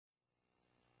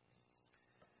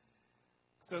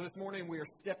So this morning we are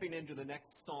stepping into the next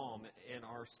psalm in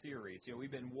our series. We've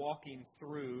been walking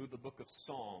through the book of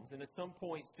Psalms, and at some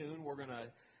point soon we're going to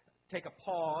take a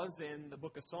pause in the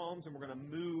book of Psalms and we're going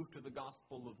to move to the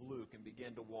Gospel of Luke and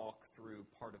begin to walk through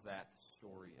part of that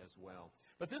story as well.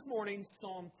 But this morning,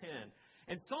 Psalm 10.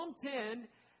 And Psalm 10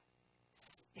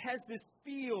 has this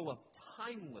feel of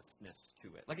timelessness to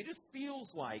it. Like it just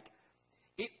feels like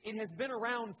it has been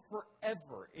around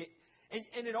forever.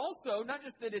 And it also, not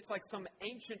just that it's like some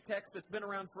ancient text that's been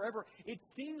around forever, it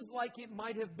seems like it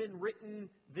might have been written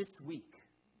this week.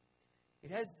 It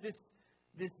has this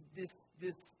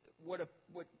what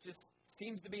just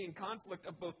seems to be in conflict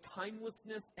of both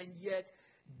timelessness and yet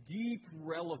deep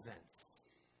relevance.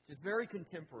 Just very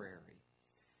contemporary.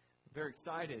 Very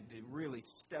excited to really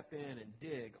step in and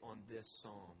dig on this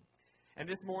psalm. And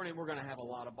this morning we're going to have a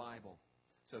lot of Bible.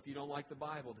 So if you don't like the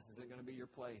Bible, this isn't going to be your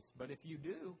place. But if you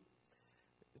do,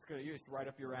 it's going to be right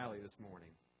up your alley this morning.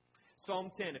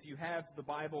 Psalm 10, if you have the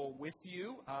Bible with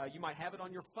you, you might have it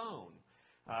on your phone.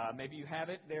 Maybe you have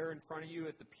it there in front of you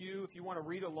at the pew. If you want to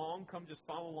read along, come just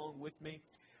follow along with me.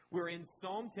 We're in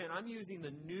Psalm 10. I'm using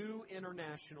the New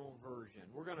International Version.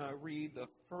 We're going to read the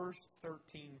first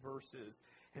 13 verses,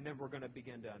 and then we're going to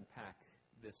begin to unpack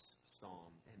this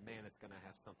psalm. And man, it's going to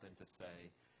have something to say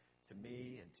to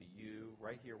me and to you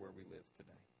right here where we live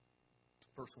today.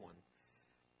 Verse 1.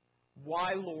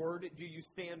 Why, Lord, do you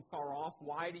stand far off?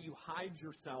 Why do you hide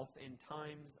yourself in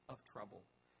times of trouble?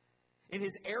 In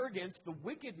his arrogance, the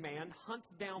wicked man hunts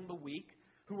down the weak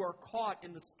who are caught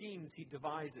in the schemes he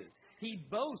devises. He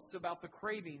boasts about the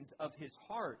cravings of his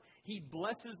heart. He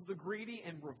blesses the greedy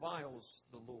and reviles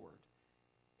the Lord.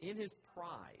 In his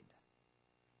pride,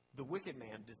 the wicked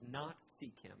man does not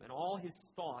seek him. In all his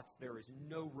thoughts, there is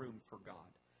no room for God.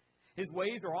 His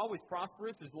ways are always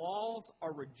prosperous. His laws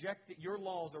are rejected. Your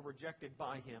laws are rejected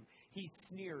by him. He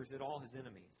sneers at all his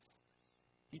enemies.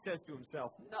 He says to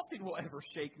himself, nothing will ever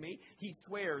shake me. He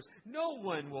swears, no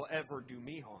one will ever do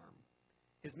me harm.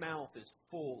 His mouth is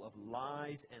full of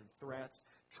lies and threats.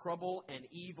 Trouble and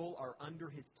evil are under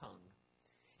his tongue.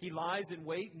 He lies in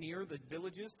wait near the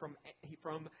villages.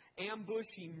 From ambush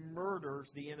he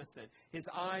murders the innocent. His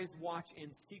eyes watch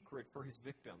in secret for his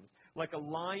victims. Like a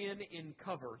lion in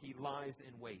cover, he lies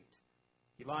in wait.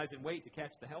 He lies in wait to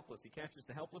catch the helpless. He catches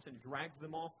the helpless and drags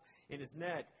them off in his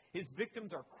net. His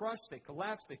victims are crushed. They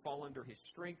collapse. They fall under his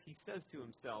strength. He says to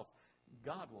himself,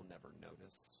 God will never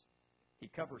notice. He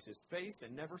covers his face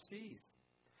and never sees.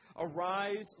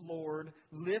 Arise, Lord,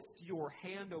 lift your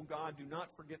hand, O God, do not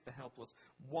forget the helpless.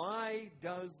 Why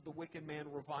does the wicked man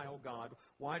revile God?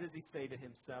 Why does he say to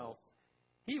himself,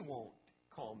 he won't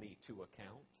call me to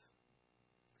account?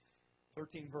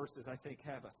 13 verses, I think,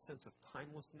 have a sense of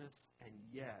timelessness and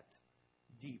yet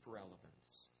deep relevance.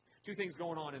 Two things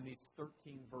going on in these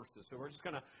 13 verses. So we're just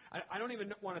going to, I don't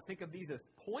even want to think of these as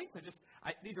points.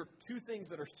 These are two things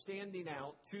that are standing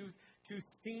out, two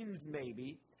themes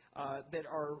maybe, that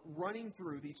are running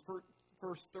through these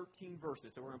first 13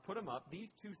 verses. So we're going to put them up, these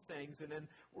two things, and then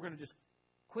we're going to just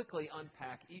quickly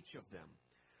unpack each of them.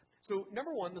 So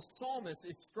number one, the psalmist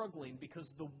is struggling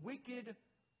because the wicked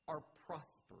are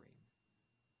prospering.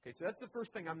 Okay, so that's the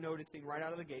first thing I'm noticing right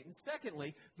out of the gate. And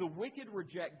secondly, the wicked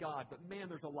reject God. But man,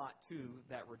 there's a lot to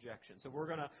that rejection. So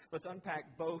let's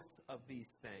unpack both of these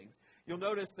things. You'll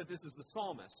notice that this is the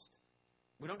psalmist.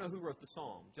 We don't know who wrote the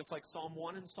psalm. Just like Psalm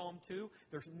 1 and Psalm 2,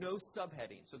 there's no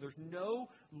subheading. So there's no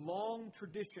long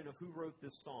tradition of who wrote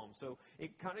this psalm. So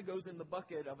it kind of goes in the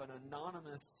bucket of an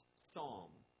anonymous psalm.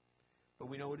 But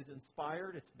we know it is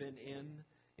inspired. It's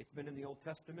been in the Old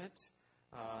Testament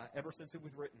ever since it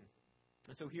was written.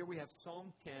 And so here we have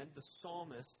Psalm 10, the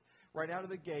psalmist, right out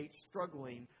of the gate,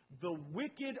 struggling. The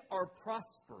wicked are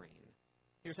prospering.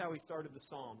 Here's how he started the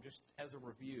psalm, just as a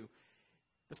review.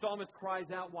 The psalmist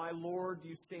cries out, why, Lord, do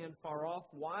you stand far off?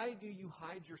 Why do you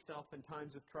hide yourself in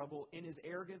times of trouble? In his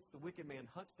arrogance, the wicked man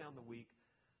hunts down the weak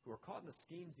who are caught in the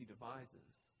schemes he devises.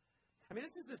 I mean,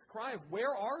 this is this cry of,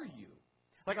 where are you?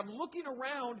 Like, I'm looking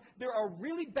around. There are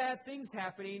really bad things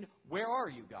happening. Where are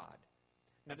you, God?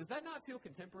 Now, does that not feel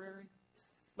contemporary?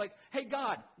 Like, hey,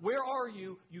 God, where are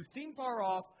you? You seem far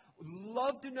off.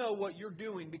 Love to know what you're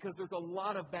doing because there's a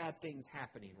lot of bad things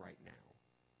happening right now.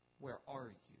 Where are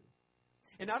you?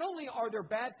 And not only are there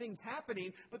bad things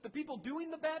happening, but the people doing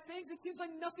the bad things, it seems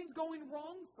like nothing's going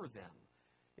wrong for them.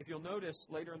 If you'll notice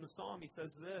later in the psalm, he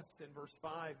says this in verse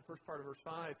 5, the first part of verse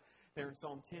 5, there in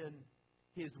Psalm 10,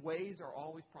 his ways are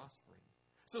always prospering.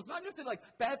 So it's not just that like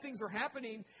bad things are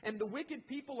happening and the wicked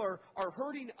people are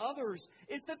hurting others.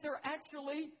 It's that they're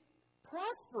actually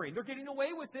prospering. They're getting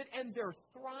away with it and they're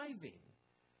thriving.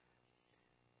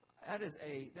 That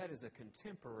is a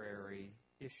contemporary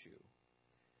issue.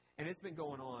 And it's been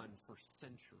going on for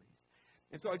centuries.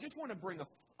 And so I just want to bring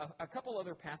a couple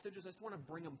other passages. I just want to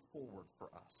bring them forward for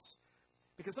us.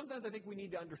 Because sometimes I think we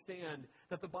need to understand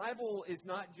that the Bible is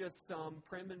not just some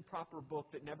prim and proper book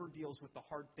that never deals with the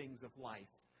hard things of life.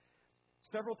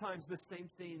 Several times this same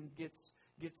thing gets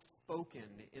spoken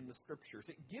in the Scriptures.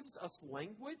 It gives us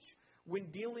language when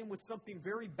dealing with something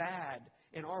very bad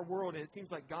in our world and it seems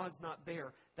like God's not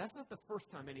there. That's not the first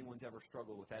time anyone's ever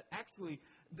struggled with that. Actually,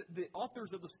 the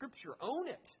authors of the Scripture own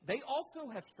it. They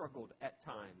also have struggled at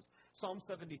times. Psalm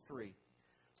 73.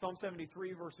 Psalm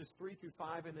 73, verses 3 through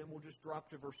 5, and then we'll just drop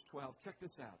to verse 12. Check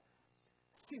this out.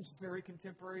 Seems very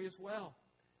contemporary as well.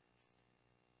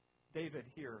 David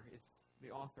here is the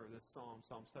author of this psalm,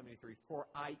 Psalm 73. For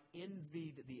I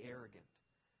envied the arrogant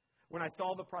when I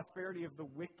saw the prosperity of the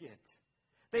wicked.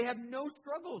 They have no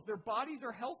struggles. Their bodies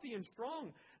are healthy and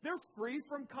strong. They're free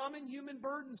from common human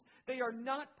burdens. They are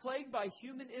not plagued by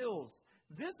human ills.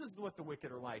 This is what the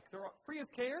wicked are like. They're free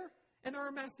of care, and they're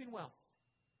amassing wealth.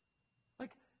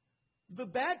 Like, the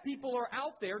bad people are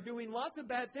out there doing lots of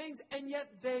bad things, and yet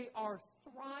they are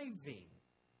thriving.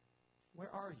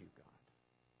 Where are you, God?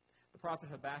 The prophet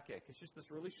Habakkuk, it's just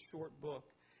this really short book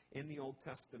in the Old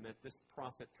Testament, this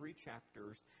prophet, 3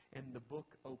 chapters, and the book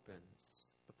opens.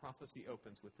 The prophecy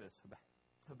opens with this.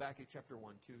 Habakkuk chapter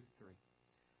 1, 2, 3.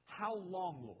 How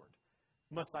long, Lord,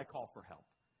 must I call for help?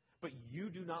 But you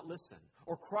do not listen.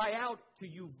 Or cry out to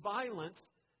you violence,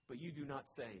 but you do not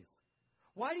save.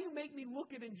 Why do you make me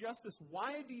look at injustice?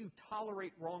 Why do you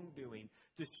tolerate wrongdoing?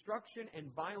 Destruction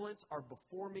and violence are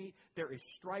before me. There is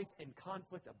strife and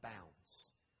conflict abounds.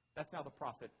 That's how the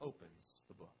prophet opens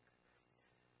the book.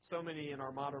 So many in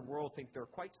our modern world think they're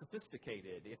quite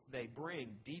sophisticated if they bring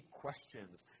deep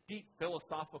questions, deep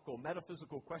philosophical,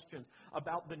 metaphysical questions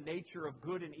about the nature of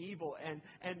good and evil and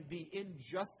the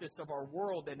injustice of our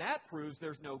world, and that proves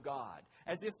there's no God.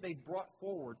 As if they brought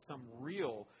forward some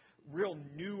real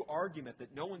new argument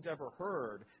that no one's ever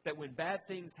heard, that when bad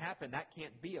things happen, that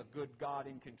can't be a good God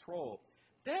in control.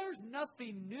 There's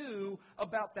nothing new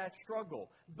about that struggle.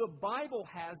 The Bible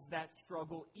has that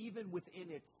struggle even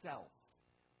within itself.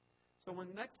 So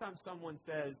when next time someone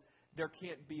says there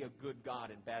can't be a good God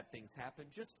and bad things happen,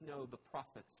 just know the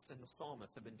prophets and the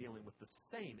psalmists have been dealing with the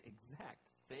same exact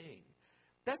thing.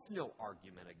 That's no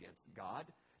argument against God.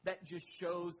 That just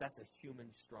shows that's a human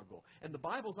struggle. And the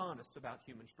Bible's honest about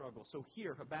human struggle. So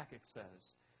here Habakkuk says,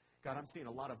 God, I'm seeing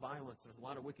a lot of violence and a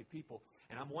lot of wicked people,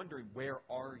 and I'm wondering, where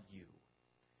are you?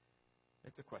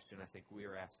 It's a question I think we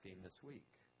are asking this week.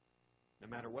 No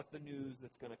matter what the news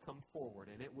that's going to come forward,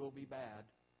 and it will be bad,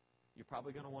 you're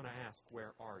probably going to want to ask,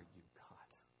 where are you, God?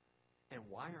 And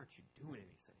why aren't you doing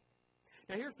anything?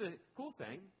 Now, here's the cool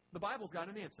thing. The Bible's got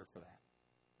an answer for that.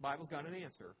 The Bible's got an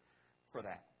answer for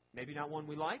that. Maybe not one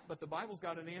we like, but the Bible's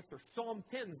got an answer. Psalm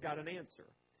 10's got an answer.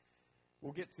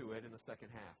 We'll get to it in the second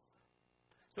half.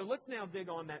 So let's now dig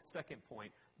on that second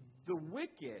point. The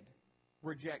wicked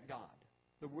reject God.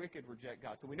 The wicked reject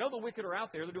God. So we know the wicked are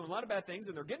out there. They're doing a lot of bad things,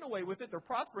 and they're getting away with it. They're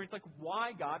prospering. It's like,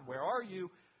 why, God? Where are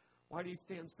you? Why do you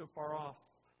stand so far off?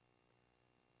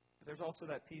 But there's also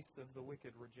that piece of the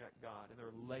wicked reject God, and there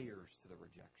are layers to the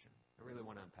rejection. I really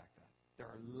want to unpack that. There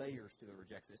are layers to the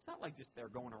rejection. It's not like just they're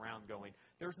going around going,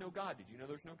 there's no God. Did you know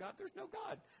there's no God? There's no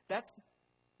God. That's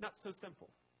not so simple.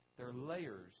 There are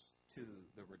layers to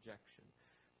the rejection.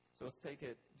 So let's take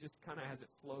it just kind of as it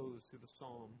flows through the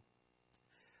psalm.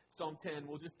 Psalm 10,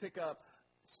 we'll just pick up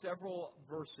several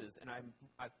verses, and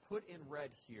I've put in red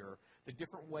here the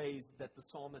different ways that the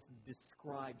psalmist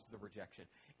describes the rejection.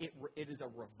 It is a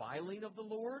reviling of the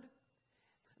Lord.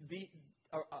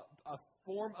 A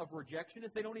form of rejection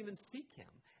is they don't even seek Him.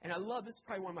 And I love, this is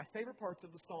probably one of my favorite parts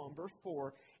of the psalm, verse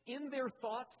 4, in their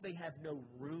thoughts they have no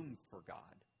room for God.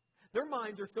 Their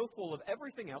minds are so full of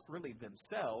everything else, really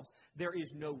themselves, there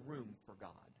is no room for God.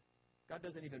 God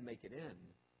doesn't even make it in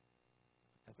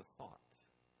as a thought.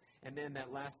 And then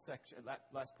that last section, that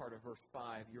last part of verse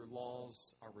 5, your laws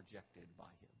are rejected by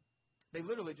Him. They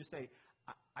literally just say,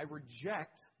 I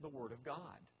reject the Word of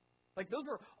God. Like, those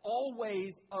are all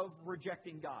ways of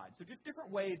rejecting God. So just different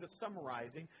ways of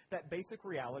summarizing that basic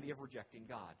reality of rejecting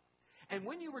God. And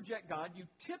when you reject God, you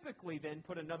typically then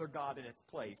put another God in its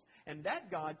place. And that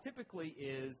God typically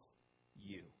is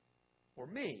you or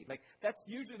me. Like, that's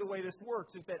usually the way this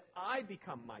works, is that I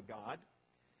become my God.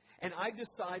 And I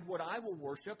decide what I will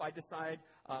worship. I decide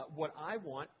what I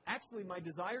want. Actually, my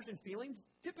desires and feelings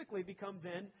typically become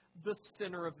then the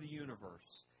center of the universe.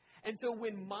 And so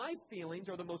when my feelings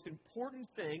are the most important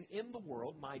thing in the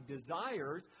world, my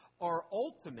desires are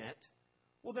ultimate,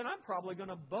 well, then I'm probably going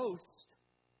to boast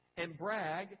and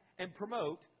brag and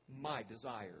promote my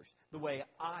desires, the way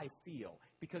I feel,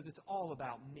 because it's all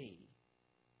about me.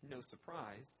 No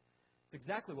surprise. It's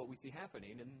exactly what we see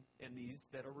happening in these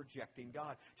that are rejecting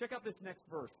God. Check out this next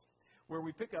verse where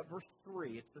we pick up verse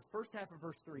 3. It's the first half of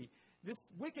verse 3. This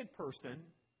wicked person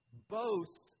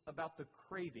boasts about the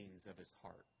cravings of his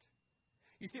heart.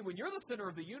 You see, when you're the center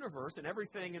of the universe and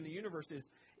everything in the universe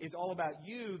is all about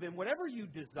you, then whatever you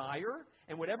desire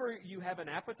and whatever you have an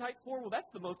appetite for, well, that's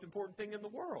the most important thing in the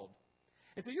world.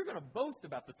 And so you're going to boast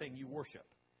about the thing you worship.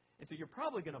 And so you're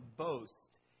probably going to boast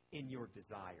in your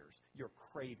desires, your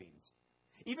cravings.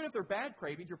 Even if they're bad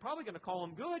cravings, you're probably going to call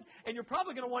them good, and you're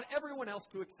probably going to want everyone else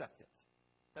to accept it.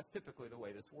 That's typically the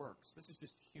way this works. This is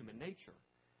just human nature.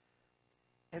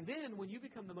 And then when you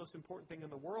become the most important thing in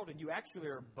the world and you actually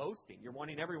are boasting, you're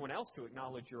wanting everyone else to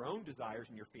acknowledge your own desires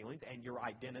and your feelings and your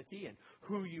identity and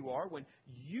who you are, when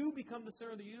you become the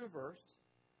center of the universe,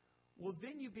 well,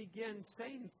 then you begin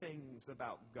saying things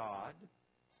about God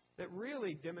that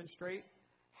really demonstrate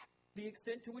the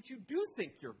extent to which you do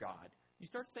think you're God. You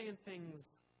start saying things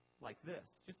like this.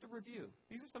 Just a review.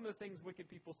 These are some of the things wicked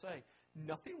people say.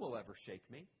 Nothing will ever shake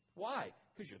me. Why?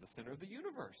 Because you're the center of the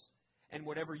universe. And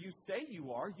whatever you say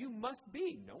you are, you must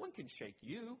be. No one can shake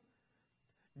you.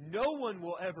 No one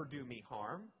will ever do me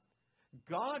harm.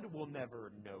 God will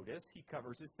never notice. He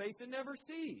covers his face and never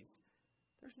sees.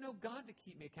 There's no God to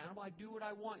keep me accountable. I do what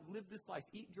I want. Live this life.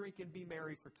 Eat, drink, and be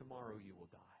merry, for tomorrow you will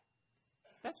die.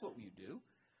 That's what you do.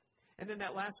 And then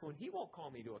that last one, he won't call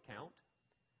me to account.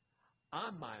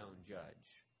 I'm my own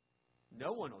judge.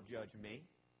 No one will judge me.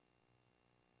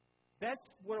 That's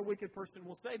what a wicked person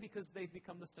will say because they've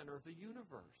become the center of the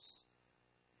universe.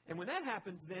 And when that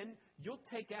happens, then you'll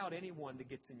take out anyone that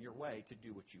gets in your way to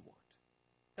do what you want.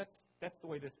 That's the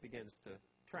way this begins to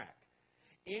track.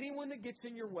 Anyone that gets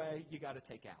in your way, you got to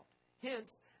take out. Hence,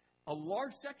 a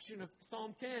large section of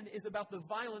Psalm 10 is about the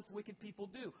violence wicked people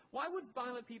do. Why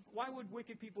would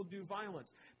wicked people do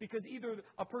violence? Because either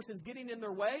a person's getting in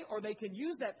their way or they can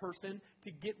use that person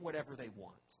to get whatever they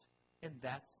want. And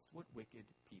that's what wicked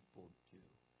people do.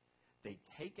 They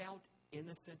take out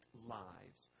innocent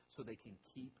lives so they can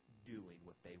keep doing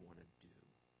what they want to do.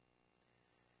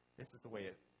 This is the way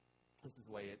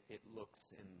it looks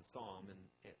in the psalm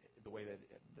and the way that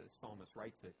the psalmist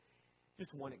writes it.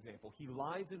 Just one example. He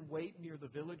lies in wait near the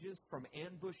villages. From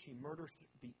ambush, he murders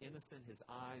the innocent. His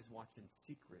eyes watch in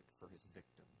secret for his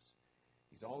victims.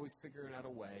 He's always figuring out a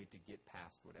way to get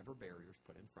past whatever barriers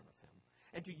put in front of him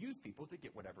and to use people to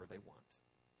get whatever they want.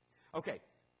 Okay,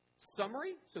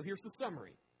 summary. So here's the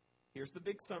summary. Here's the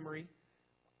big summary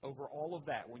over all of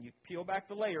that. When you peel back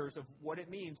the layers of what it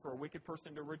means for a wicked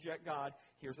person to reject God,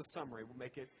 here's a summary. We'll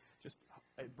make it just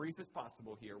as brief as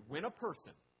possible here. When a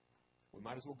person, we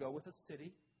might as well go with a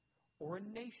city or a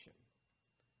nation,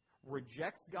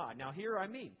 rejects God. Now here I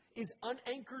mean, is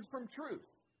unanchored from truth.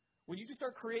 When you just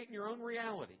start creating your own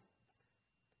reality,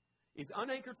 is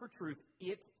unanchored for truth,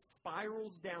 it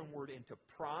spirals downward into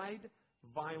pride,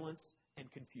 violence, and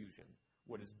confusion.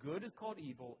 What is good is called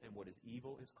evil, and what is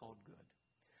evil is called good.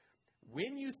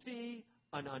 When you see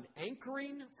an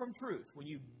unanchoring from truth, when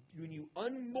you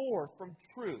unmoor from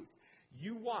truth,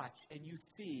 you watch and you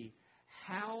see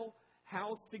how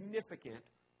significant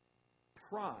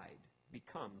pride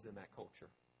becomes in that culture.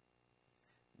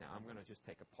 Now, I'm going to just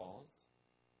take a pause,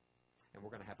 and we're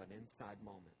going to have an inside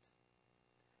moment.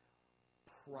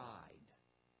 Pride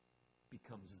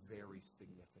becomes very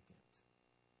significant.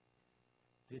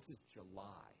 This is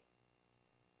July.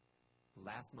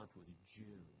 Last month was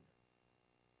June.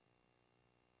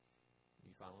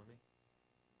 You following me?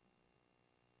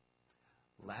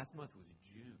 Last month was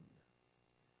June.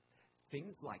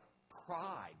 Things like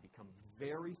pride become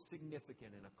very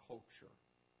significant in a culture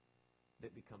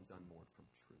that becomes unmoored from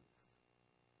truth.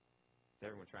 Did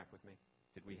everyone track with me?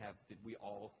 Did we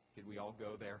all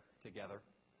go there together?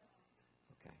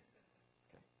 Okay.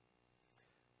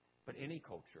 But any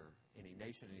culture, any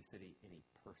nation, any city, any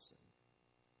person,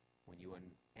 when you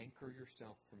anchor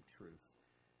yourself from truth,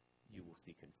 you will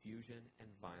see confusion and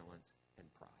violence and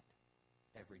pride.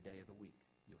 Every day of the week,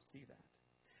 you'll see that.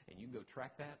 And you can go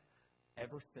track that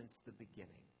ever since the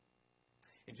beginning.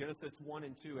 In Genesis 1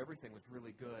 and 2, everything was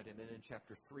really good. And then in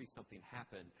chapter 3, something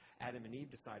happened. Adam and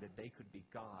Eve decided they could be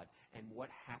God. And what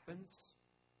happens?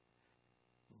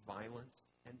 Violence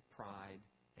and pride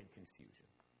and confusion.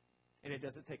 And it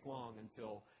doesn't take long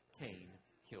until Cain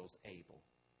kills Abel.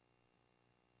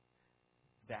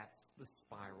 That's the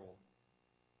spiral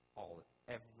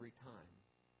every time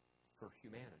for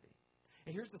humanity.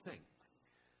 And here's the thing.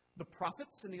 The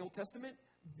prophets in the Old Testament,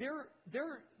 they're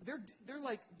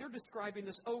describing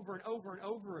this over and over and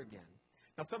over again.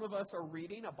 Now, some of us are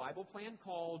reading a Bible plan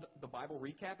called the Bible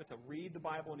Recap. It's a Read the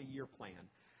Bible in a Year plan.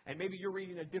 And maybe you're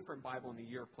reading a different Bible in a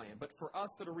year plan. But for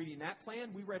us that are reading that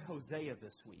plan, we read Hosea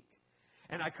this week.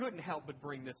 And I couldn't help but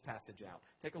bring this passage out.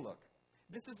 Take a look.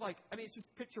 This is like, it's just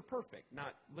picture perfect.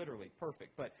 Not literally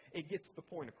perfect, but it gets the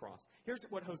point across. Here's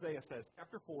what Hosea says,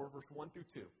 chapter 4, verse 1 through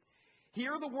 2.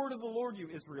 Hear the word of the Lord, you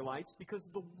Israelites, because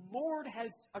the Lord has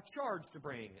a charge to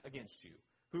bring against you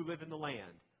who live in the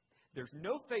land. There's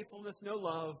no faithfulness, no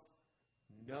love,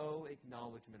 no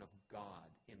acknowledgement of God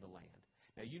in the land.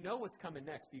 Now, you know what's coming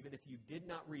next, even if you did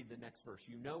not read the next verse.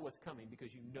 You know what's coming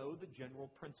because you know the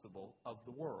general principle of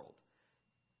the world.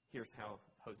 Here's how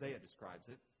Hosea describes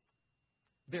it.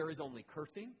 There is only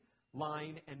cursing,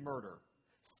 lying, and murder.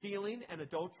 Stealing and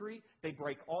adultery, they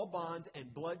break all bonds,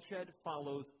 and bloodshed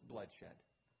follows bloodshed.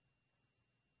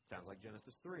 Sounds like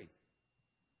Genesis 3.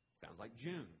 Sounds like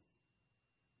June.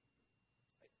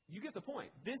 You get the point.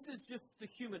 This is just the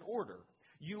human order.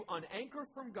 You unanchor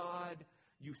from God,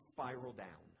 you spiral down.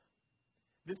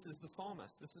 This is the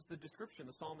psalmist. This is the description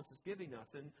the psalmist is giving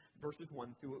us in verses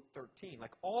 1 through 13.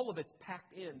 Like all of it's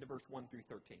packed into verse 1 through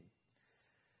 13.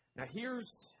 Now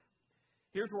here's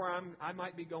where I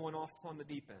might be going off on the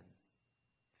deep end.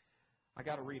 I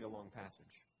got to read a long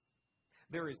passage.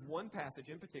 There is one passage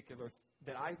in particular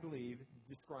that I believe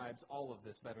describes all of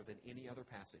this better than any other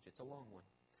passage. It's a long one.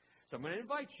 So I'm going to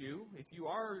invite you, if you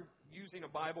are using a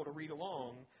Bible to read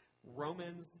along,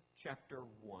 Romans chapter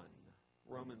 1.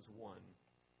 Romans 1.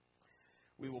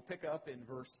 We will pick up in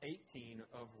verse 18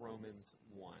 of Romans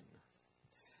 1.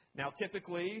 Now,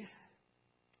 typically,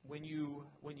 when you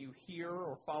hear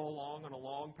or follow along on a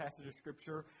long passage of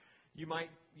Scripture, you might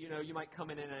come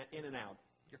in and out.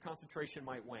 Your concentration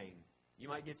might wane. You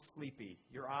might get sleepy.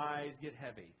 Your eyes get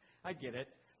heavy. I get it.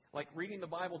 Like reading the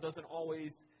Bible doesn't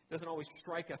always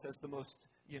strike us as the most,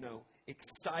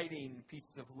 exciting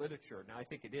pieces of literature. Now, I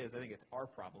think it is. I think it's our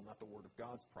problem, not the Word of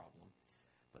God's problem.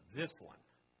 But this one,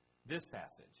 this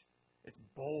passage, it's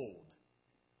bold.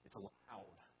 It's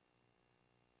loud.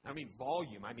 I mean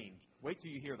volume. Wait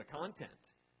till you hear the content.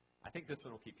 I think this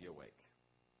one will keep you awake.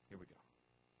 Here we go.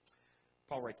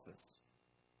 Paul writes this.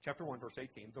 Chapter 1, verse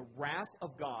 18. The wrath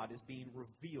of God is being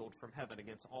revealed from heaven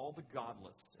against all the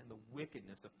godless and the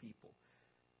wickedness of people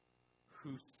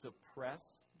who suppress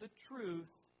the truth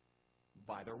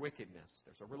by their wickedness.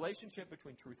 There's a relationship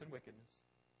between truth and wickedness.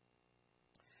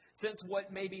 Since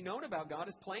what may be known about God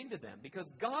is plain to them, because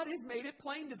God has made it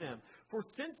plain to them. For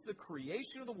since the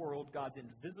creation of the world, God's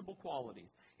invisible qualities,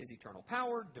 His eternal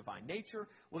power, divine nature,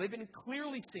 they've been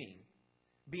clearly seen,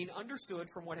 being understood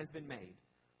from what has been made,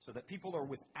 so that people are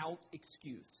without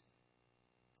excuse.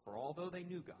 For although they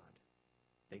knew God,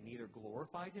 they neither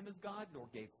glorified Him as God nor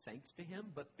gave thanks to Him,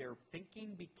 but their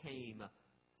thinking became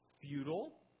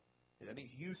futile. That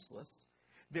means useless.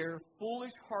 Their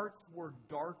foolish hearts were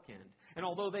darkened. And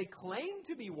although they claimed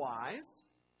to be wise,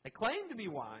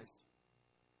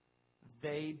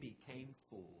 they became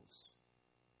fools.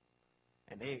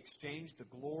 And they exchanged the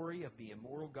glory of the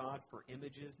immortal God for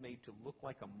images made to look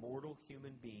like a mortal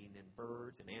human being and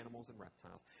birds and animals and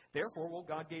reptiles. Therefore,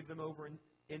 God gave them over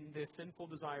in the sinful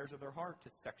desires of their heart to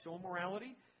sexual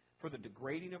immorality for the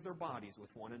degrading of their bodies with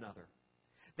one another.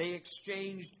 They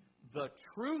exchanged the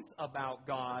truth about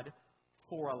God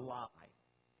for a lie.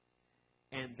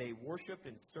 And they worshipped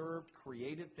and served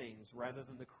created things rather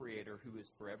than the Creator, who is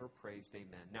forever praised.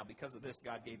 Amen. Now, because of this,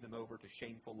 God gave them over to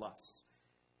shameful lusts.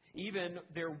 Even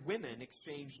their women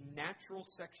exchanged natural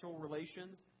sexual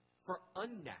relations for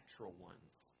unnatural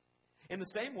ones. In the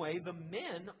same way, the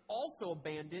men also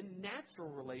abandoned natural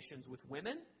relations with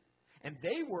women, and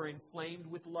they were inflamed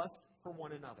with lust for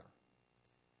one another.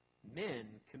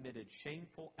 Men committed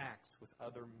shameful acts with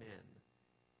other men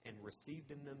and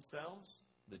received in themselves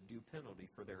the due penalty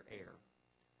for their error.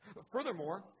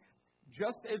 Furthermore,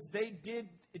 just as they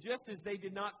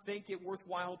did not think it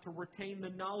worthwhile to retain the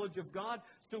knowledge of God,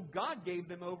 so God gave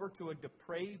them over to a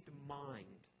depraved mind,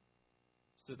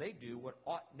 so they do what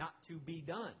ought not to be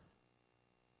done.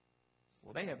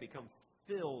 They have become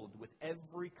filled with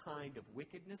every kind of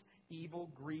wickedness,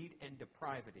 evil, greed, and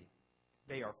depravity.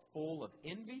 They are full of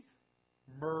envy,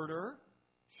 murder,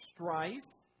 strife,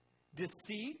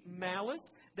 deceit, malice.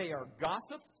 They are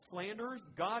gossips, slanderers,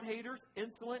 God-haters,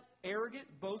 insolent, arrogant,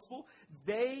 boastful.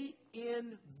 They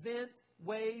invent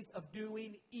ways of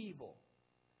doing evil.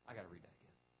 I got to read that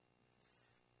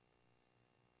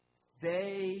again.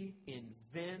 They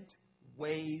invent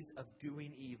ways of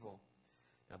doing evil.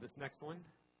 Now, this next one,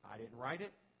 I didn't write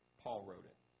it. Paul wrote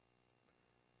it.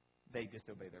 They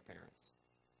disobey their parents.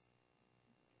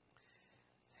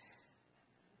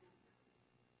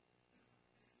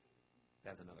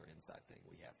 That's another inside thing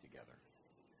we have together.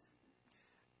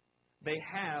 They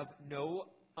have no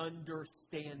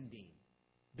understanding.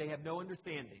 They have no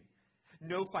understanding.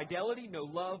 No fidelity, no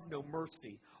love, no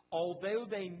mercy. Although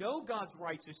they know God's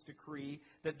righteous decree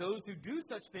that those who do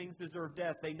such things deserve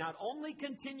death, they not only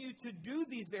continue to do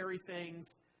these very things,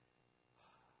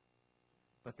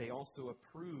 but they also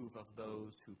approve of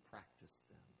those who practice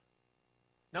them.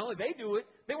 Not only they do it,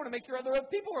 they want to make sure other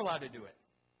people are allowed to do it.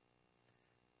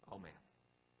 Oh, man.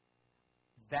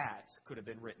 That could have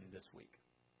been written this week.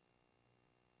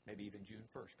 Maybe even June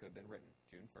 1st could have been written.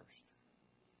 June 1st.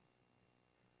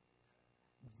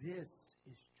 This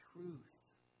is truth.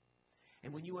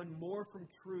 And when you unmoor from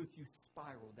truth, you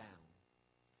spiral down.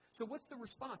 So what's the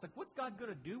response? Like, what's God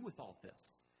going to do with all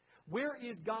this? Where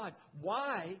is God?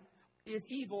 Why is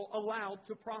evil allowed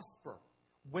to prosper?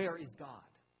 Where is God?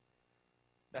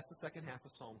 That's the second half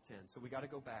of Psalm 10. So we got to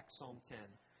go back. Psalm 10.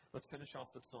 Let's finish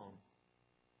off the psalm.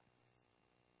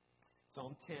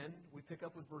 Psalm 10, we pick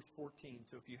up with verse 14.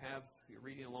 So if you're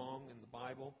reading along in the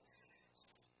Bible,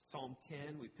 Psalm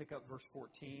 10, we pick up verse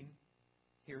 14.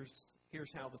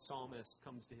 Here's how the psalmist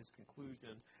comes to his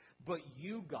conclusion. But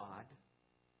you, God,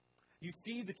 you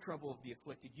see the trouble of the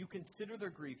afflicted. You consider their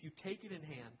grief. You take it in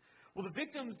hand. Well, the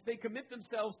victims, they commit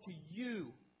themselves to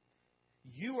you.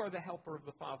 You are the helper of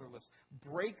the fatherless.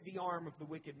 Break the arm of the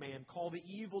wicked man. Call the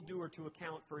evildoer to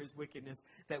account for his wickedness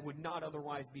that would not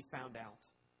otherwise be found out.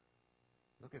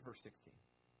 Look at verse 16.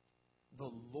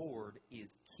 The Lord is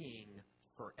king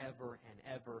forever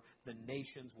and ever. The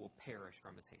nations will perish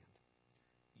from his hand.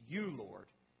 You, Lord,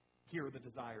 hear the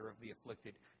desire of the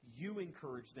afflicted. You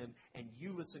encourage them, and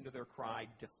you listen to their cry,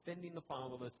 defending the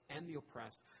fatherless and the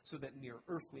oppressed, so that mere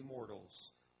earthly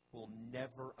mortals will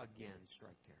never again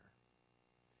strike terror.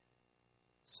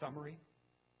 Summary,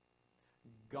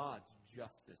 God's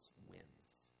justice wins.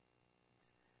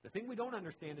 The thing we don't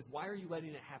understand is, why are you letting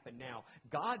it happen now?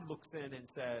 God looks in and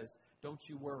says, don't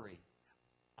you worry.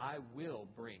 I will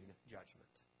bring judgment.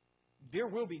 There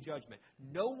will be judgment.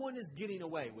 No one is getting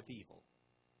away with evil.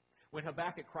 When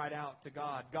Habakkuk cried out to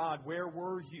God, God, where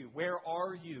were you? Where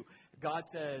are you? God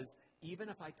says, even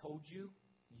if I told you,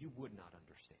 you would not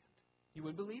understand. You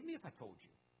wouldn't believe me if I told you.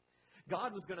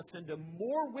 God was going to send a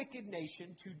more wicked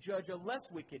nation to judge a less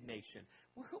wicked nation.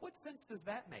 What sense does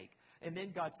that make? And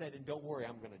then God said, and don't worry,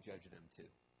 I'm going to judge them too.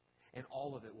 And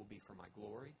all of it will be for my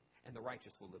glory, and the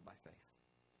righteous will live by faith.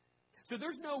 So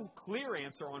there's no clear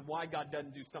answer on why God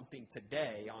doesn't do something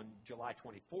today on July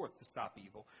 24th to stop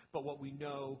evil. But what we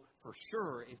know for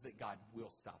sure is that God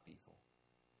will stop evil.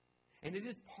 And it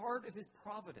is part of his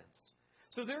providence.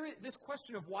 So this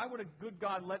question of why would a good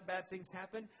God let bad things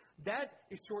happen, that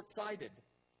is short-sighted.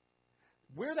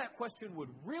 Where that question would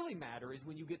really matter is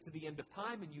when you get to the end of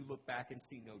time and you look back and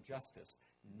see no justice.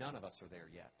 None of us are there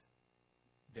yet.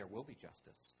 There will be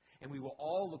justice. And we will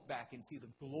all look back and see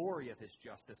the glory of his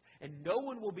justice. And no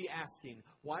one will be asking,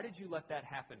 why did you let that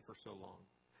happen for so long?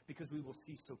 Because we will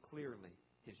see so clearly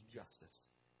his justice.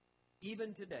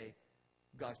 Even today,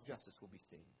 God's justice will be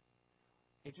seen.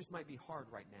 It just might be hard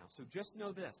right now. So just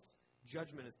know this.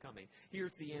 Judgment is coming.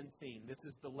 Here's the end scene. This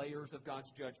is the layers of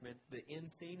God's judgment. The end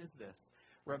scene is this.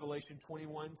 Revelation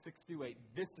 21, 6-8.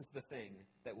 This is the thing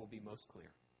that will be most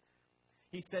clear.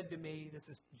 He said to me, this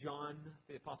is John,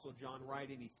 the Apostle John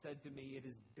writing, he said to me, it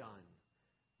is done.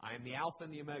 I am the Alpha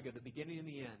and the Omega, the beginning and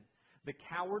the end. The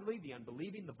cowardly, the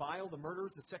unbelieving, the vile, the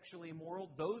murderers, the sexually immoral,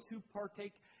 those who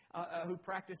who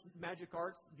practice magic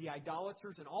arts, the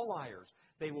idolaters, and all liars,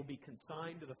 they will be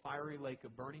consigned to the fiery lake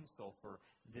of burning sulfur.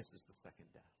 This is the second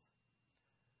death.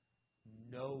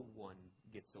 No one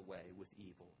gets away with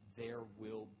evil. There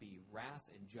will be wrath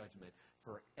and judgment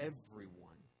for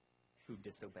everyone who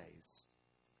disobeys.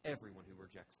 Everyone who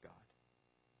rejects God.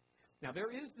 Now,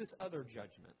 there is this other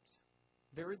judgment.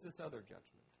 There is this other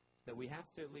judgment that we have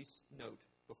to at least note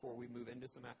before we move into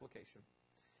some application.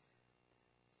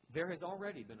 There has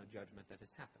already been a judgment that has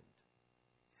happened.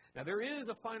 Now, there is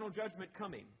a final judgment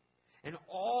coming, and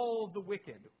all the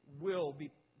wicked will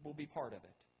be part of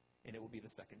it, and it will be the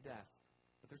second death.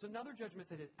 But there's another judgment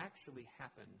that has actually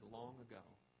happened long ago,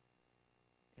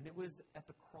 and it was at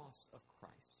the cross of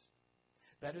Christ.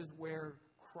 That is where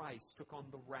Christ took on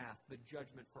the wrath, the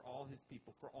judgment for all his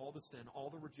people, for all the sin, all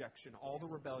the rejection, all the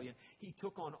rebellion. He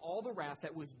took on all the wrath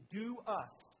that was due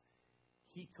us.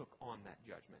 He took on that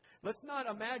judgment. Let's not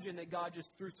imagine that God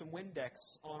just threw some Windex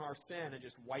on our sin and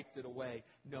just wiped it away.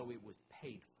 No, it was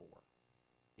paid for.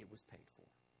 It was paid for.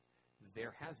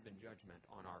 There has been judgment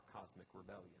on our cosmic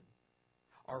rebellion,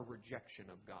 our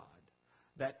rejection of God.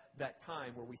 That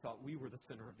time where we thought we were the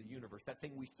center of the universe, that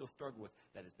thing we still struggle with,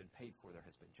 that has been paid for. There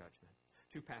has been judgment.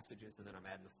 two passages, and then I'm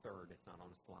adding the third. It's not on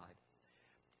the slide.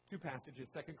 Two passages,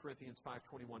 2 Corinthians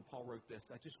 5:21. Paul wrote this.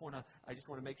 I just want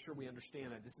to make sure we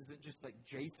understand that this isn't just like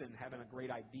Jason having a great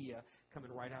idea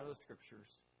coming right out of the Scriptures.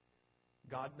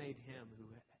 God made him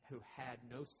who had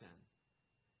no sin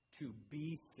to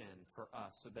be sin for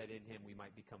us, so that in him we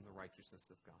might become the righteousness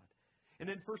of God. And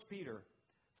then 1 Peter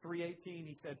 3:18,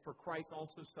 he said, "For Christ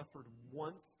also suffered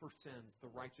once for sins, the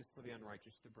righteous for the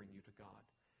unrighteous, to bring you to God."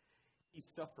 He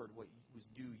suffered what was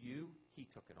due you. He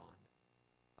took it on.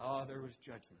 Oh, there was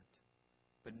judgment.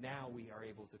 But now we are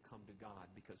able to come to God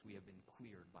because we have been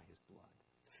cleared by his blood.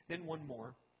 Then one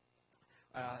more.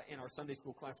 In our Sunday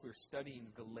school class, we were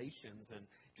studying Galatians, and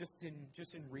just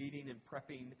in reading and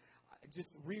prepping,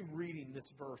 just rereading this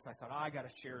verse, I thought, I got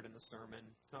to share it in the sermon.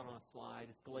 It's not on a slide.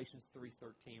 It's Galatians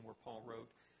 3:13, where Paul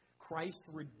wrote, "Christ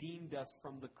redeemed us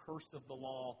from the curse of the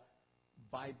law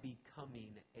by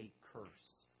becoming a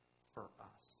curse for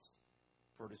us.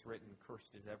 For it is written,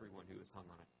 cursed is everyone who is hung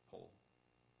on a pole."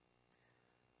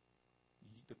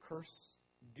 The curse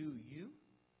due you,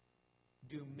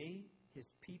 due me, his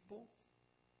people,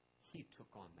 he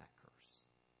took on that curse.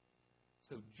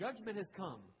 So judgment has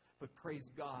come, but praise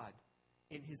God,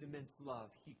 in his immense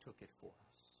love, he took it for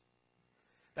us.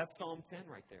 That's Psalm 10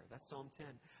 right there. That's Psalm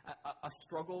 10. A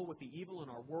struggle with the evil in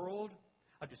our world,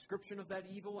 a description of that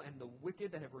evil and the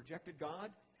wicked that have rejected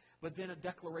God, but then a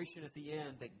declaration at the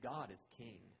end that God is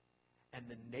king and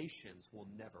the nations will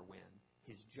never win.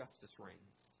 His justice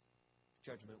reigns.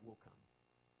 Judgment will come.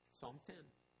 Psalm 10.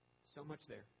 So much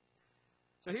there.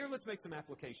 So here, let's make some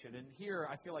application. And here,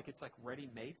 I feel like it's like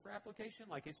ready-made for application.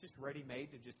 Like it's just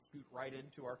ready-made to just scoot right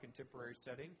into our contemporary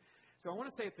setting. So I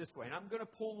want to say it this way, and I'm going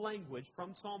to pull language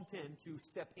from Psalm 10 to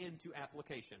step into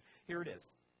application. Here it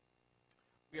is.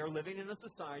 We are living in a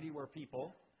society where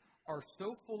people are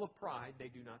so full of pride they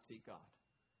do not seek God.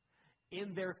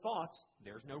 In their thoughts,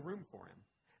 there's no room for him.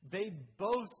 They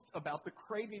boast about the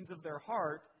cravings of their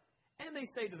heart, and they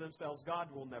say to themselves,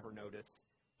 God will never notice.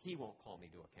 He won't call me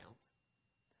to account.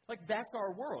 Like, that's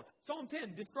our world. Psalm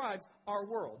 10 describes our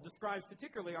world, describes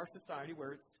particularly our society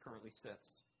where it currently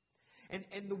sits.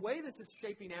 And the way this is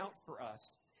shaping out for us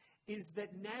is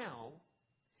that now,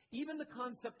 even the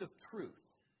concept of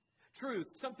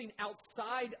truth, something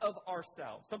outside of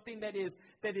ourselves, something that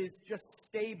is just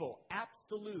stable,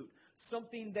 absolute,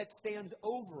 something that stands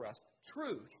over us,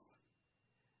 truth,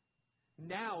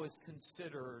 now is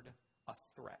considered a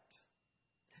threat.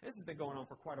 This has been going on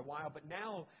for quite a while, but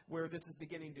now where this is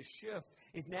beginning to shift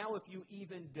is now if you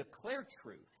even declare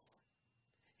truth,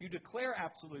 if you declare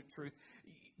absolute truth,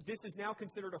 this is now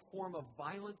considered a form of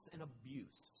violence and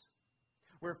abuse.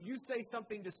 Where if you say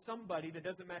something to somebody that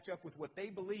doesn't match up with what they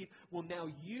believe, well, now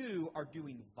you are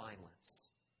doing violence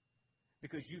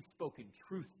because you've spoken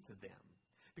truth to them.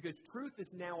 Because truth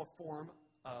is now a form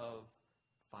of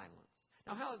violence.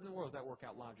 Now, how in the world does that work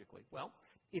out logically? Well,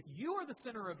 if you are the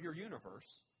center of your universe,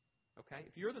 okay,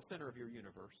 if you're the center of your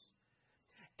universe,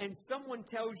 and someone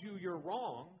tells you you're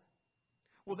wrong,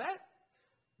 well, that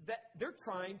they're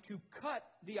trying to cut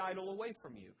the idol away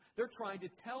from you. They're trying to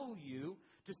tell you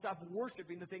to stop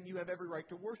worshiping the thing you have every right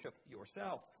to worship,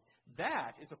 yourself.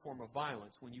 That is a form of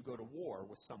violence when you go to war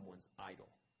with someone's idol.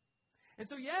 And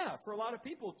so, yeah, for a lot of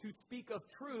people, to speak of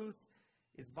truth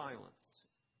is violence.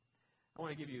 I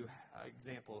want to give you an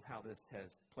example of how this has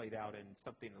played out in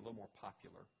something a little more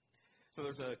popular. So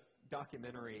there's a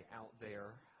documentary out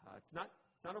there. It's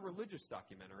not a religious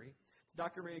documentary. It's a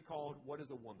documentary called What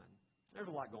is a Woman? There's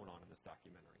a lot going on in this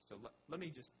documentary. So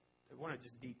I want to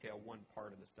just detail one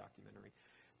part of this documentary.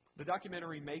 The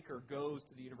documentary maker goes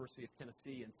to the University of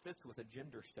Tennessee and sits with a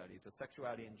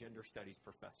sexuality and gender studies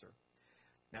professor.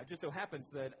 Now, it just so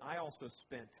happens that I also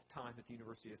spent time at the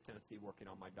University of Tennessee working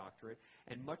on my doctorate,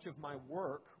 and much of my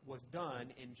work was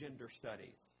done in gender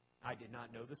studies. I did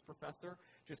not know this professor.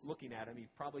 Just looking at him, he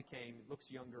probably looks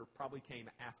younger, probably came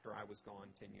after I was gone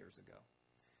 10 years ago.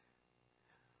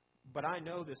 But I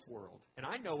know this world, and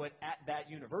I know it at that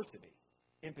university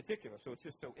in particular. So it's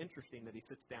just so interesting that he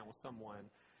sits down with someone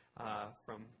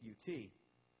from UT.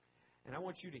 And I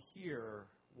want you to hear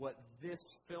what this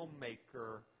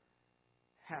filmmaker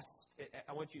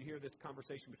I want you to hear this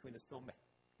conversation between this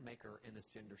filmmaker and this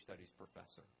gender studies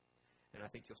professor. And I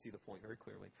think you'll see the point very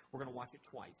clearly. We're going to watch it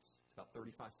twice. It's about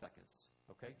 35 seconds.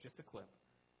 Okay? Just a clip.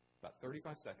 About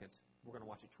 35 seconds. We're going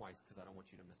to watch it twice because I don't want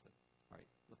you to miss it. All right,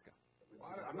 let's go.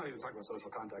 I'm not even talking about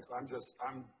social context. I'm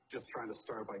just trying to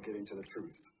start by getting to the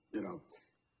truth, you know.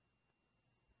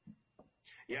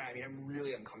 Yeah, I mean, I'm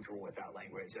really uncomfortable with that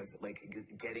language of like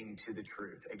getting to the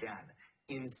truth again.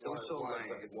 In social why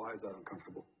life, why is that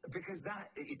uncomfortable? because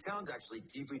it sounds actually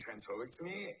deeply transphobic to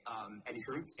me.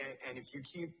 And if you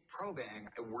keep probing,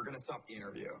 we're going to stop the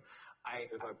interview.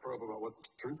 If I probe about what the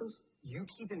truth is? You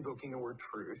keep invoking the word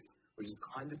truth, which is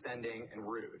condescending and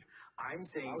rude. I'm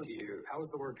saying to you, How is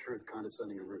the word truth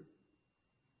condescending and rude?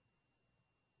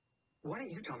 why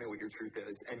don't you tell me what your truth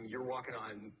is? And you're walking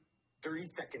on 30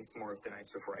 seconds more of thin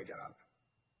ice before I get up.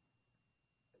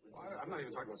 I'm not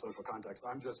even talking about social context.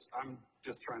 I'm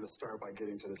just trying to start by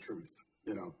getting to the truth,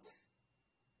 you know.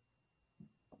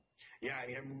 Yeah, I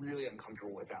mean, I'm really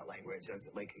uncomfortable with that language of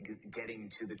like getting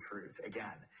to the truth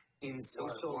again. In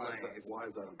social life, why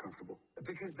is that uncomfortable?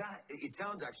 because it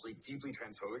sounds actually deeply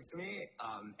transphobic to me.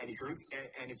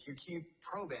 And if you keep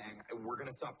probing, we're going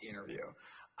to stop the interview.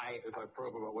 If I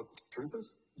probe about what the truth is?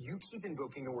 You keep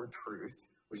invoking the word truth,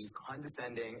 which is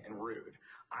condescending and rude.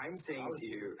 I'm saying to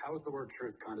you, how is the word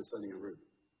truth condescending and rude?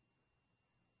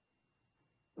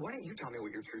 why don't you tell me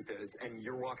what your truth is? And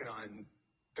you're walking on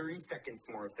 30 seconds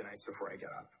more of thin ice before I get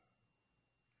up.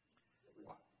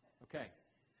 Okay.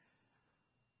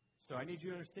 So I need you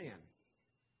to understand.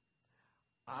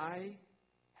 I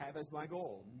have as my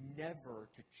goal never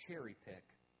to cherry pick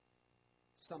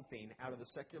something out of the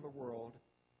secular world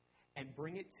and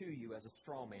bring it to you as a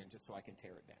straw man just so I can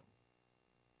tear it down.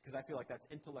 Because I feel like that's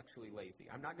intellectually lazy.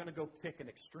 I'm not going to go pick an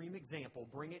extreme example,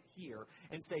 bring it here,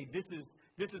 and say this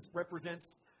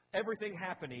represents everything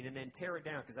happening, and then tear it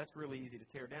down, because that's really easy to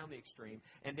tear down the extreme.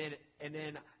 And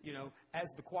then as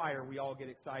the choir, we all get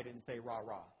excited and say rah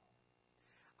rah.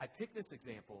 I pick this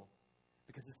example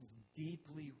because this is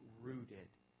deeply rooted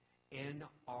in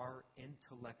our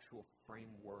intellectual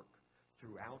framework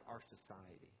throughout our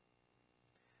society.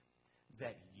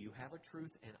 That you have a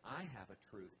truth and I have a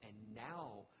truth, and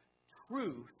now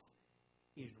truth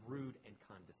is rude and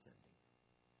condescending.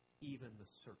 Even the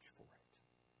search for it.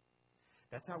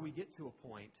 That's how we get to a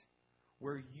point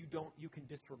where you can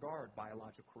disregard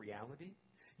biological reality.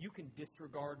 You can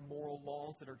disregard moral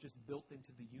laws that are just built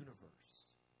into the universe.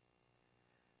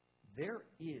 There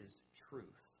is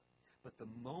truth, but the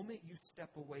moment you step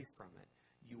away from it,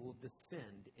 you will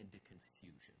descend into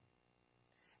confusion.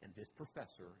 And this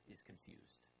professor is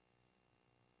confused.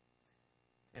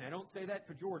 And I don't say that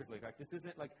pejoratively. Like, this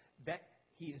isn't like that.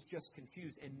 He is just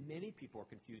confused, and many people are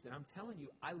confused. And I'm telling you,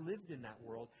 I lived in that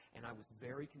world, and I was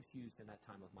very confused in that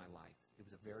time of my life. It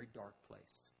was a very dark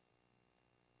place.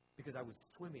 Because I was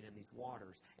swimming in these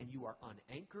waters, and you are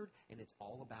unanchored, and it's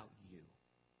all about you.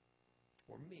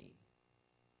 Or me.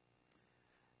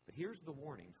 But here's the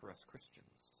warning for us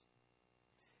Christians.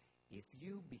 If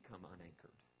you become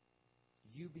unanchored,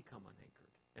 you become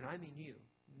unanchored. And I mean you,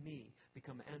 me,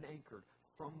 become unanchored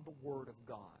from the Word of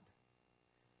God.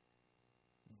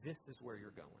 This is where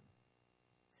you're going.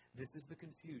 This is the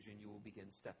confusion you will begin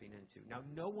stepping into. Now,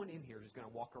 no one in here is going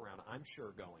to walk around, I'm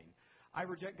sure, going, I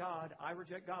reject God, I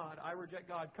reject God, I reject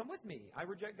God. Come with me, I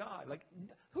reject God. Like,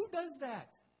 who does that?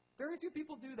 Very few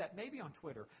people do that, maybe on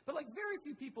Twitter. But like very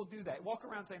few people do that. Walk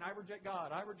around saying, I reject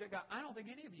God, I reject God. I don't think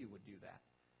any of you would do that.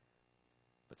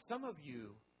 But some of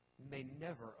you may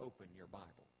never open your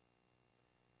Bible.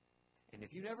 And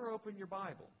if you never open your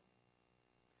Bible,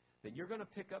 then you're going to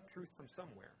pick up truth from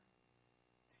somewhere.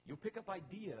 You'll pick up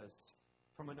ideas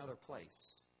from another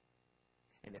place.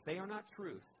 And if they are not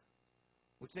truth,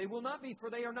 which they will not be, for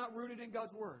they are not rooted in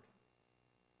God's Word,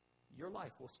 your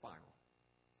life will spiral.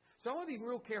 So I want to be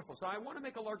real careful. So I want to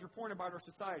make a larger point about our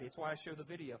society. It's why I show the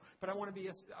video. But I want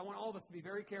all of us to be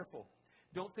very careful.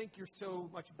 Don't think you're so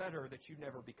much better that you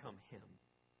never become Him.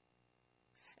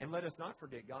 And let us not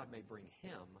forget God may bring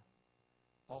Him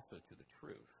also to the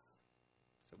truth.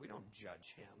 So we don't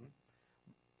judge Him.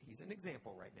 He's an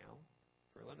example right now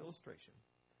for an illustration.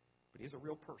 But He's a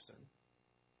real person.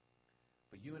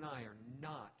 But you and I are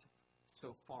not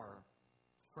so far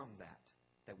from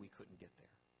that we couldn't get there.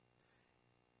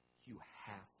 You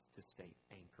have to stay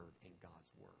anchored in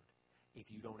God's Word.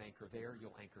 If you don't anchor there,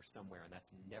 you'll anchor somewhere, and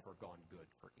that's never gone good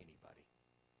for anybody.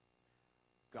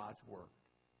 God's Word,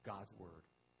 God's Word,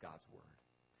 God's Word.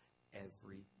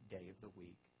 Every day of the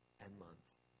week and month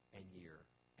and year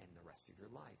and the rest of your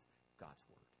life, God's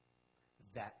Word.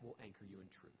 That will anchor you in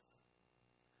truth.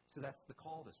 So that's the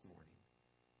call this morning.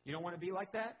 You don't want to be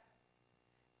like that?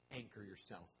 Anchor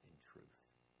yourself in truth.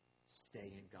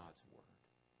 Stay in God's Word.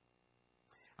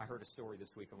 I heard a story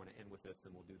this week. I want to end with this,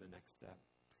 and we'll do the next step.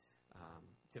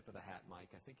 Tip of the hat,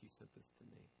 Mike. I think you sent this to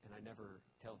me, and I never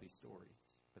tell these stories.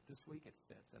 But this week it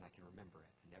fits, and I can remember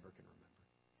it. I never can remember.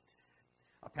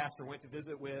 A pastor went to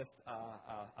visit with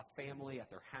a family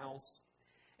at their house,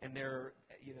 and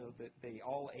they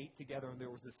all ate together, and there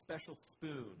was a special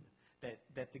spoon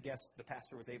that the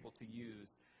pastor was able to use.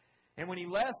 And when he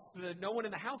left, no one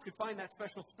in the house could find that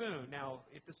special spoon. Now,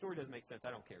 if the story doesn't make sense,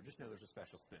 I don't care. Just know there's a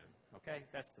special spoon, okay?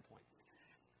 That's the point.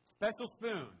 Special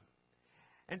spoon.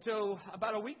 And so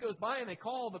about a week goes by, and they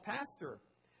call the pastor.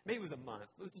 Maybe it was a month.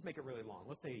 Let's just make it really long.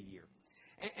 Let's say a year.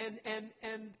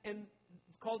 And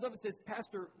calls up and says,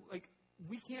 Pastor,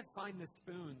 we can't find this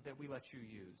spoon that we let you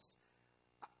use.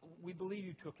 We believe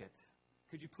you took it.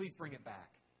 Could you please bring it back?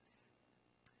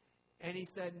 And he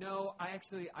said, no, I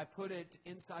put it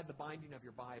inside the binding of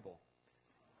your Bible.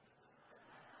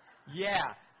 Yeah.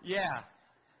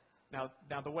 Now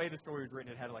the way the story was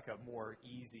written, it had like a more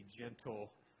easy,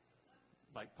 gentle,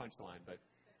 punchline, but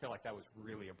I feel like that was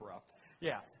really abrupt.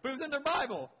 Yeah, but it was in their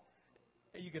Bible.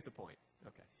 You get the point.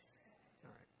 Okay. All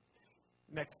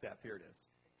right. Next step, here it is.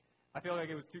 I feel like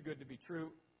it was too good to be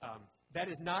true. That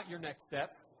is not your next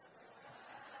step.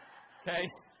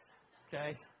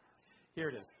 Okay. Here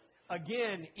it is.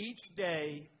 Again, each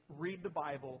day, read the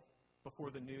Bible before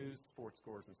the news, sports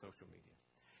scores, and social media.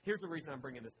 Here's the reason I'm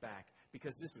bringing this back,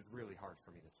 because this was really hard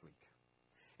for me this week.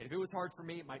 And if it was hard for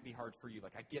me, it might be hard for you.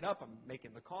 I get up, I'm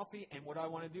making the coffee, and what I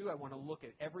want to do, I want to look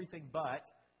at everything but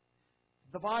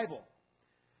the Bible.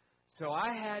 So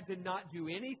I had to not do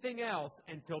anything else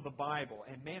until the Bible.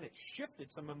 And man, it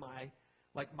shifted some of my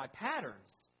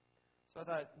patterns. So I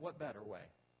thought, what better way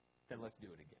than let's do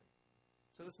it again?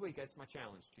 So this week, that's my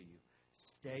challenge to you.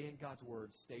 Stay in God's Word.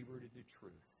 Stay rooted in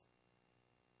truth.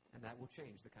 And that will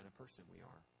change the kind of person we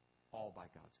are, all by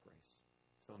God's grace.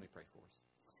 So let me pray for us.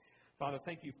 Father,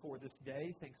 thank you for this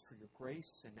day. Thanks for your grace.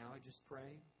 And now I just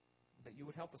pray that you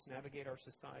would help us navigate our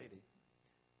society.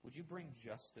 Would you bring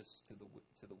justice to the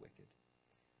wicked?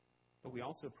 But we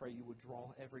also pray you would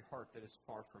draw every heart that is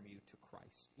far from you to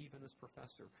Christ. Even this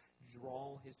professor,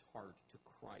 draw his heart to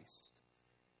Christ.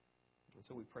 And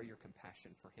so we pray your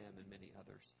compassion for him and many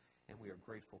others, and we are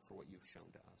grateful for what you've shown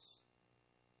to us.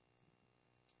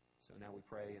 So now we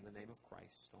pray in the name of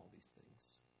Christ all these things.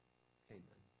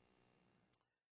 Amen.